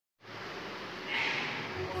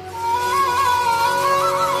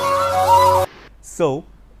So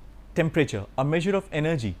temperature, a measure of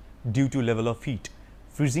energy due to level of heat.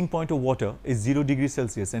 Freezing point of water is 0 degrees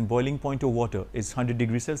Celsius and boiling point of water is 100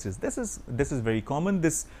 degrees Celsius. This is very common.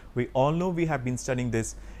 This we all know. We have been studying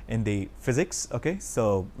this in the physics. Okay,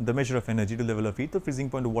 so the measure of energy to level of heat. The freezing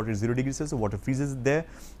point of water is 0 degrees Celsius. Water freezes there,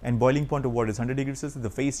 and boiling point of water is 100 degrees Celsius. The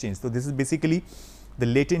phase change. So this is basically the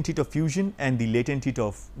latent heat of fusion and the latent heat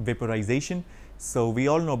of vaporization. So we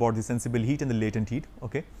all know about the sensible heat and the latent heat.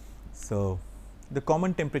 Okay, so the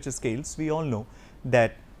common temperature scales, we all know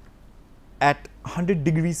that at 100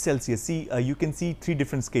 degrees Celsius, see you can see three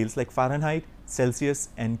different scales like Fahrenheit, Celsius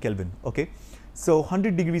and Kelvin. Okay, so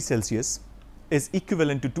 100 degrees Celsius is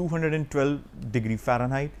equivalent to 212 degree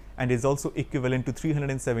Fahrenheit and is also equivalent to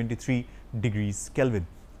 373 degrees Kelvin.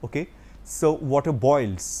 Okay, so water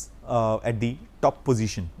boils at the top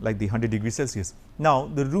position like the 100 degrees Celsius. Now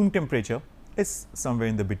the room temperature is somewhere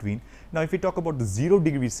in the between. Now if we talk about the 0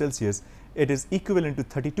 degrees Celsius, it is equivalent to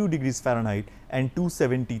 32 degrees Fahrenheit and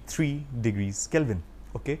 273 degrees Kelvin.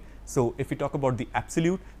 Okay, so if we talk about the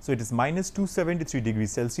absolute, so it is minus 273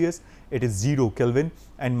 degrees Celsius, it is 0 Kelvin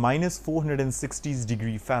and minus 460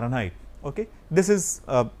 degree Fahrenheit. Okay, this is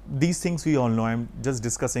these things we all know. I am just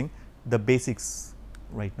discussing the basics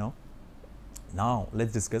right now. Now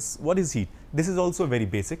let's discuss what is heat. This is also very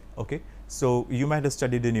basic. Okay, so you might have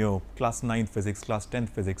studied in your class 9th physics, class 10th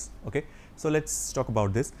physics. Okay, so let's talk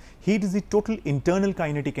about this. Heat is the total internal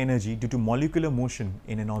kinetic energy due to molecular motion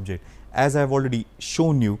in an object. As I have already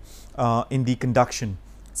shown you in the conduction,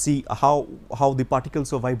 see how the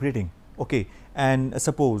particles are vibrating. Okay, and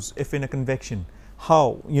suppose if in a convection,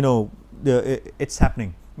 how it's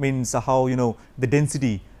happening, means how the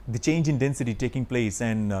density, the change in density taking place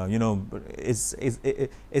and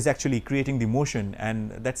is actually creating the motion,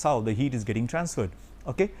 and that's how the heat is getting transferred.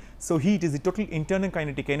 Okay, so heat is the total internal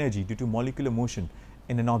kinetic energy due to molecular motion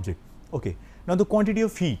in an object. Okay, now the quantity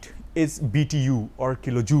of heat is BTU or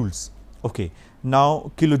kilojoules. Okay,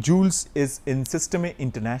 now kilojoules is in Système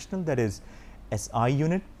International, that is SI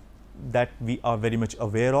unit that we are very much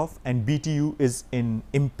aware of, and BTU is in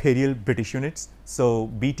imperial British units. So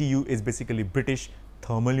BTU is basically British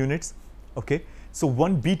thermal units. Okay, so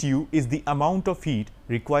 1 BTU is the amount of heat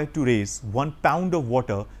required to raise 1 pound of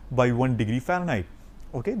water by 1 degree Fahrenheit.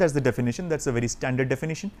 Okay, that's the definition. That's a very standard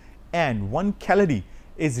definition. And 1 calorie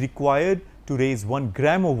is required to raise 1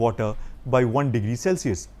 gram of water by 1 degree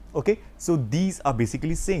Celsius. Okay, so these are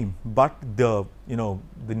basically same, but the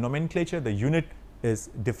the nomenclature, the unit is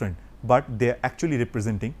different, but they are actually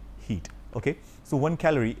representing heat. Okay, so 1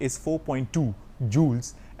 calorie is 4.2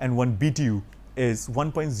 joules and 1 BTU is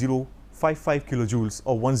 1.055 kilojoules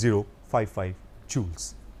or 1055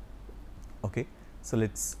 joules. Okay, so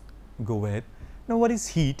let's go ahead. Now what is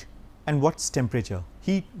heat and what's temperature?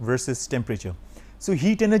 Heat versus temperature. So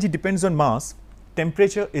heat energy depends on mass,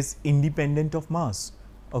 temperature is independent of mass.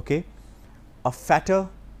 Okay, a fatter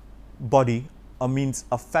body means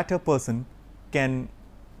a fatter person can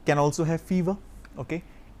also have fever. Okay,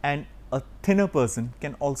 and a thinner person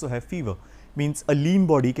can also have fever, means a lean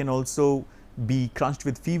body can also be crunched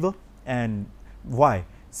with fever. And why?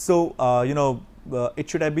 So it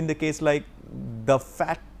should have been the case like the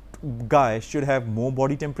fat guy should have more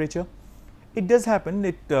body temperature. It does happen.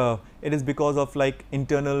 It is because of like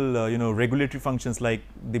internal regulatory functions like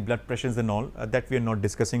the blood pressures and all that we are not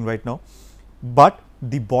discussing right now. But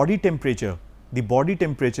the body temperature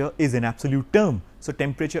is an absolute term. So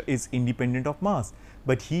temperature is independent of mass,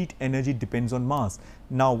 but heat energy depends on mass.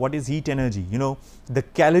 Now what is heat energy? The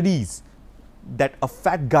calories that a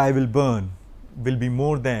fat guy will burn will be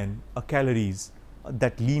more than a calories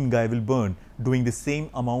that lean guy will burn doing the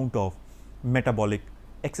same amount of metabolic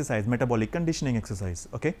exercise, metabolic conditioning exercise.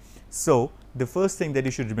 Okay, so the first thing that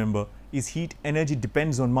you should remember is heat energy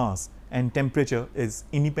depends on mass and temperature is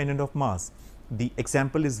independent of mass. The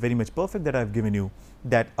example is very much perfect that I have given you,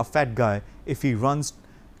 that a fat guy, if he runs,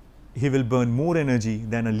 he will burn more energy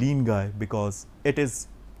than a lean guy because it is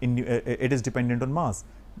dependent on mass.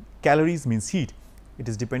 Calories means heat, it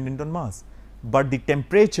is dependent on mass, but the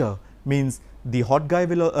temperature means the hot guy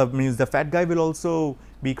will means the fat guy will also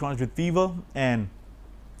be crunched with fever and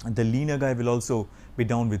the leaner guy will also be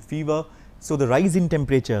down with fever. So the rise in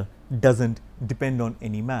temperature doesn't depend on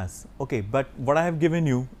any mass. Okay, but what I have given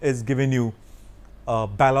you is given you a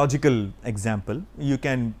biological example. You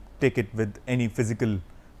can take it with any physical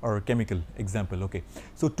or chemical example. Okay,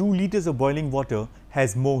 so 2 liters of boiling water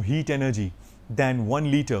has more heat energy than 1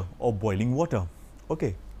 liter of boiling water.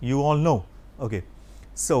 Okay, you all know. Okay,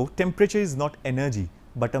 so temperature is not energy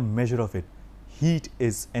but a measure of it. Heat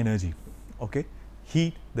is energy. Okay,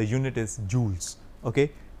 heat, the unit is joules.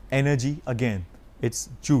 Okay, energy again it's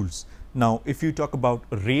joules. Now, if you talk about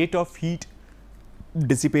rate of heat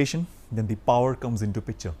dissipation, then the power comes into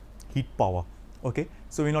picture, heat power. Okay.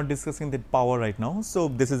 So, we are not discussing that power right now. So,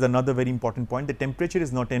 this is another very important point. The temperature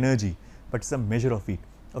is not energy, but it is a measure of heat.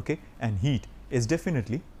 Okay. And heat is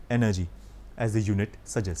definitely energy, as the unit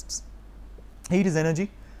suggests. Heat is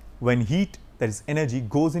energy. When heat, that is energy,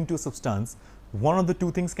 goes into a substance, one of the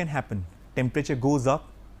two things can happen. Temperature goes up,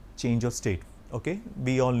 change of state. Okay.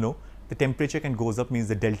 We all know the temperature can goes up, means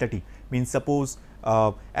the delta T, means suppose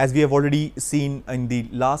as we have already seen in the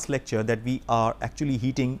last lecture that we are actually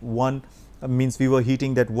heating one, means we were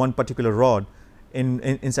heating that one particular rod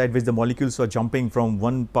inside which the molecules were jumping from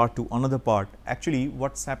one part to another part. Actually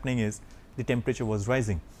what is happening is the temperature was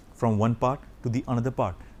rising from one part to the another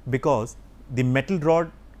part, because the metal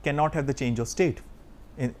rod cannot have the change of state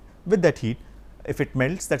with that heat. If it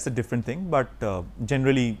melts, that is a different thing, but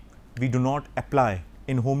generally we do not apply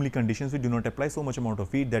in homely conditions, we do not apply so much amount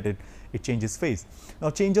of heat that it changes phase. Now,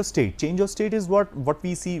 change of state is what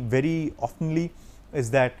we see very oftenly is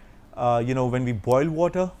that you know, when we boil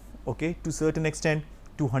water, okay, to certain extent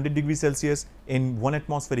to 100 degrees Celsius in 1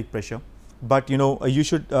 atmospheric pressure, but you know, you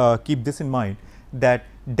should keep this in mind that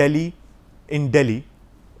in Delhi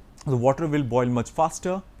the water will boil much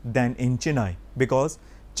faster than in Chennai, because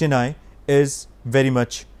Chennai is very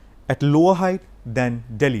much at lower height than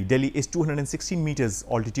Delhi. Delhi is 216 meters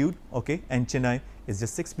altitude, okay, and Chennai is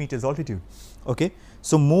just 6 meters altitude. Okay.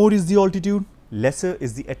 So, more is the altitude, lesser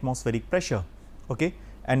is the atmospheric pressure. Okay.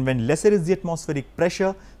 And when lesser is the atmospheric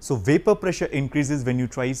pressure, so vapor pressure increases when you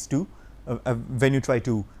try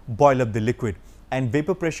to boil up the liquid, and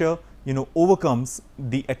vapor pressure, you know, overcomes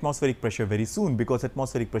the atmospheric pressure very soon, because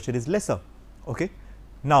atmospheric pressure is lesser. Okay.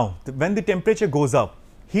 Now, when the temperature goes up,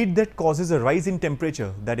 heat that causes a rise in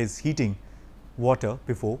temperature, that is heating water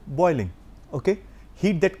before boiling. Okay.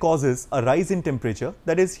 Heat that causes a rise in temperature,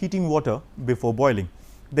 that is heating water before boiling.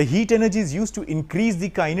 The heat energy is used to increase the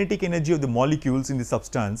kinetic energy of the molecules in the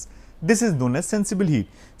substance. This is known as sensible heat.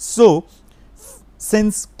 So,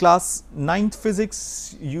 since class 9th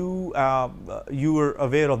physics, you were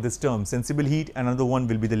aware of this term sensible heat, another one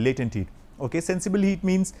will be the latent heat. Okay. Sensible heat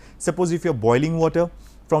means, suppose if you are boiling water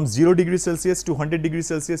from 0 degrees Celsius to 100 degrees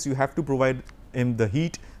Celsius, you have to provide him the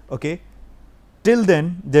heat. Okay. Till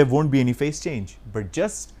then there will not be any phase change, but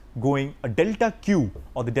just going a delta Q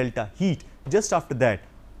or the delta heat just after that,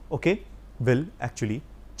 okay, will actually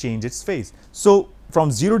change its phase. So, from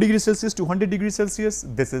 0 degrees Celsius to 100 degrees Celsius,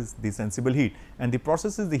 this is the sensible heat, and the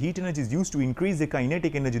process is the heat energy is used to increase the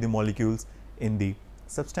kinetic energy of the molecules in the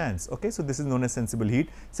substance. Okay. So, this is known as sensible heat.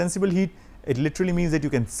 Sensible heat, it literally means that you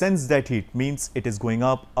can sense that heat, means it is going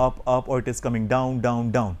up, or it is coming down,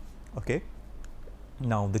 down. Okay.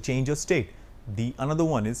 Now, the change of state. The another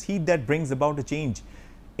one is heat that brings about a change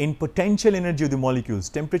in potential energy of the molecules.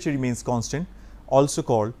 Temperature remains constant, also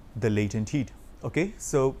called the latent heat. Okay.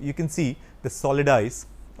 So, you can see the solid ice,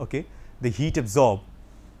 okay, the heat absorbed.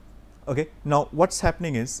 Okay. Now, what is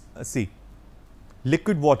happening is, see,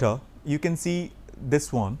 liquid water, you can see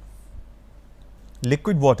this one,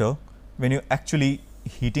 liquid water, when you are actually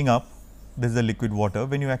heating up, this is the liquid water,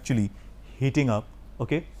 when you are actually heating up.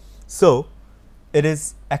 Okay. So, it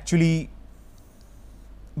is actually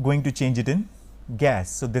going to change it in gas.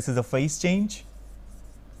 So, this is a phase change,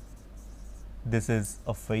 this is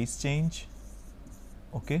a phase change.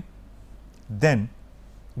 Okay. Then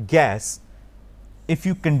gas, if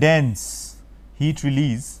you condense, heat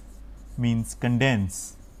release means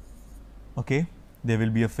condense. Okay. There will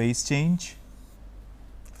be a phase change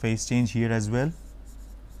here as well.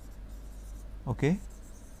 Okay.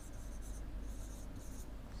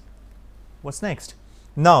 What's next?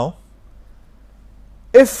 Now,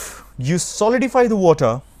 if you solidify the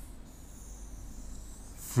water,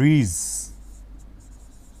 freeze,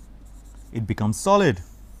 it becomes solid,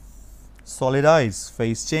 solid ice,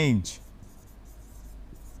 phase change.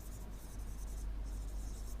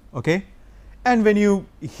 Okay. And when you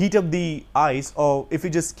heat up the ice, or if you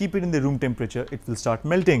just keep it in the room temperature, it will start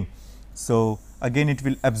melting. So, again it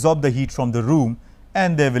will absorb the heat from the room,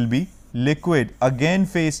 and there will be liquid, again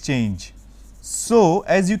phase change. So,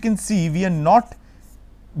 as you can see, we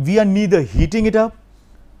are neither heating it up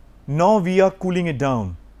nor we are cooling it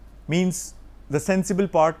down, means the sensible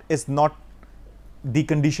part is not the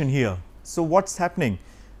condition here. So, what is happening?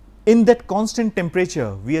 In that constant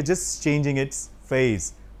temperature, we are just changing its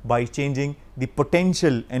phase by changing the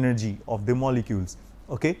potential energy of the molecules.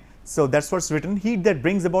 Okay. So, that is what is written, heat that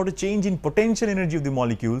brings about a change in potential energy of the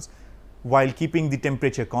molecules while keeping the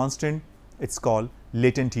temperature constant, it is called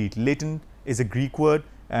latent heat. Latent is a Greek word,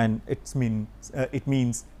 and it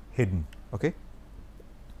means hidden. Okay.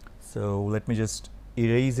 So, let me just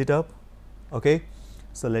erase it up Okay,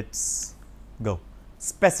 so let's go.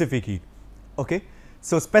 Specific heat. Okay,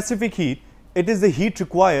 so specific heat, it is the heat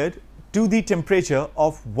required to the temperature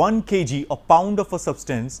of 1 kg or pound of a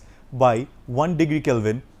substance by 1 degree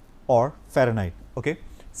Kelvin or Fahrenheit. Okay,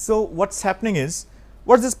 so what's happening is,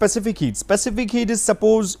 what's the specific heat? Specific heat is,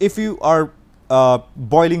 suppose if you are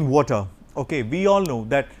boiling water. Okay, we all know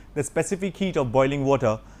that the specific heat of boiling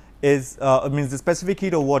water is means the specific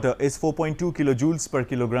heat of water is 4.2 kilojoules per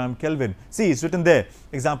kilogram Kelvin. See, it's written there.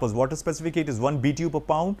 Examples: water specific heat is 1 BTU per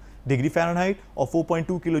pound degree Fahrenheit or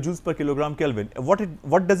 4.2 kilojoules per kilogram Kelvin.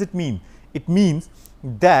 What does it mean? It means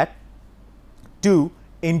that to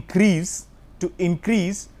increase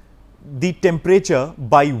the temperature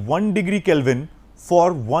by 1 degree Kelvin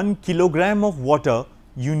for 1 kilogram of water,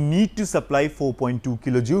 you need to supply 4.2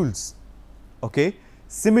 kilojoules. Okay.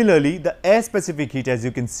 Similarly, the air specific heat, as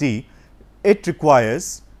you can see, it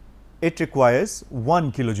requires 1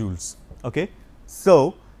 kilojoules. Okay.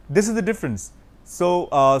 So this is the difference. So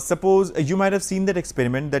suppose you might have seen that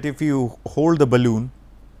experiment, that if you hold the balloon,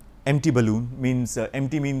 empty balloon means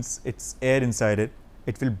empty means it's air inside it,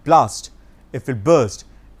 it will blast, it will burst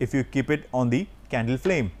if you keep it on the candle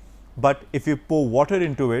flame. But if you pour water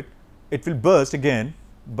into it, it will burst again,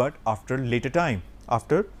 but after later time,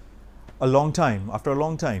 after a long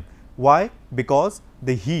time. Why? Because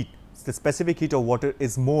the heat, the specific heat of water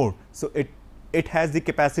is more. So it has the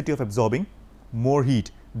capacity of absorbing more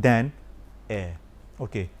heat than air.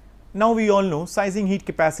 Okay. Now we all know sizing heat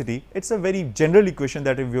capacity. It's a very general equation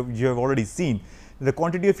that you have already seen. The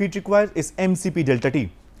quantity of heat required is mCp delta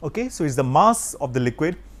T. Okay. So it's the mass of the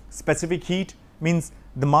liquid. Specific heat means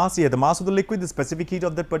the mass, the mass of the liquid, the specific heat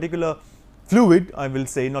of that particular fluid, I will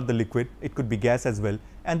say, not the liquid, it could be gas as well,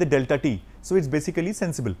 and the delta T. So it's basically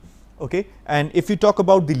sensible. Okay. And if you talk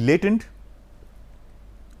about the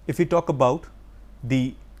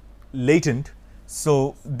latent,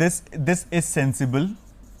 so this is sensible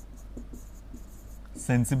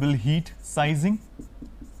heat sizing.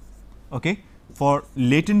 Okay. For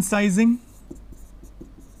latent sizing,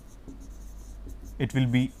 it will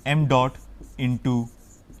be m dot into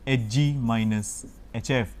Hg minus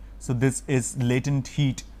Hf. So this is latent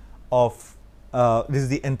heat of this is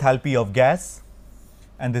the enthalpy of gas,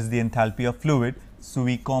 and this is the enthalpy of fluid. So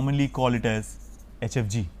we commonly call it as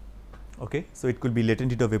HFG. Okay. So it could be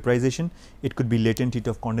latent heat of vaporization, it could be latent heat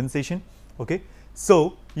of condensation. Okay.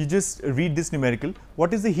 So you just read this numerical.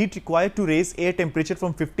 What is the heat required to raise air temperature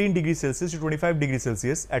from 15 degrees Celsius to 25 degrees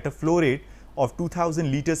Celsius at a flow rate of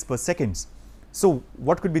 2000 liters per second? So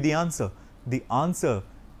what could be the answer? The answer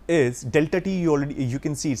is delta T. You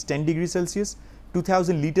can see it's 10 degrees Celsius,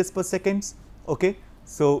 2000 liters per second. Okay.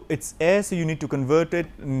 So it's air, so you need to convert it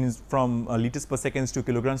from liters per second to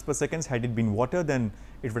kilograms per second. Had it been water, then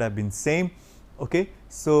it would have been same. Okay.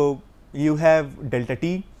 So you have delta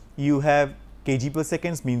T, you have kg per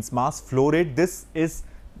seconds, means mass flow rate. This is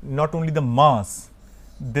not only the mass,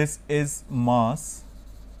 this is mass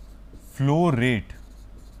flow rate.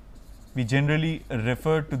 We generally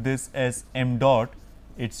refer to this as m dot.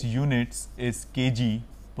 Its units is kg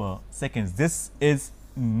per seconds. This is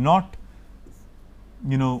not,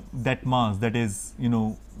 that mass, that is,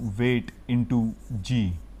 weight into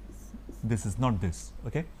g. This is not this.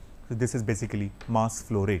 Okay. So this is basically mass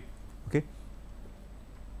flow rate. Okay.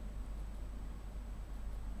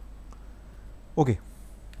 Okay.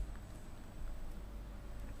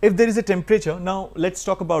 If there is a temperature, now let's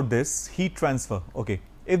talk about this heat transfer. Okay.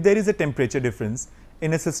 If there is a temperature difference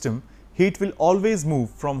in a system, heat will always move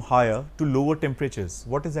from higher to lower temperatures.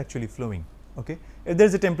 What is actually flowing? Okay. If there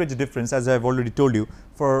is a temperature difference, as I have already told you,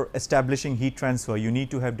 for establishing heat transfer, you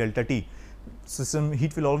need to have delta T. System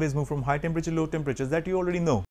heat will always move from high temperature to low temperatures, that you already know.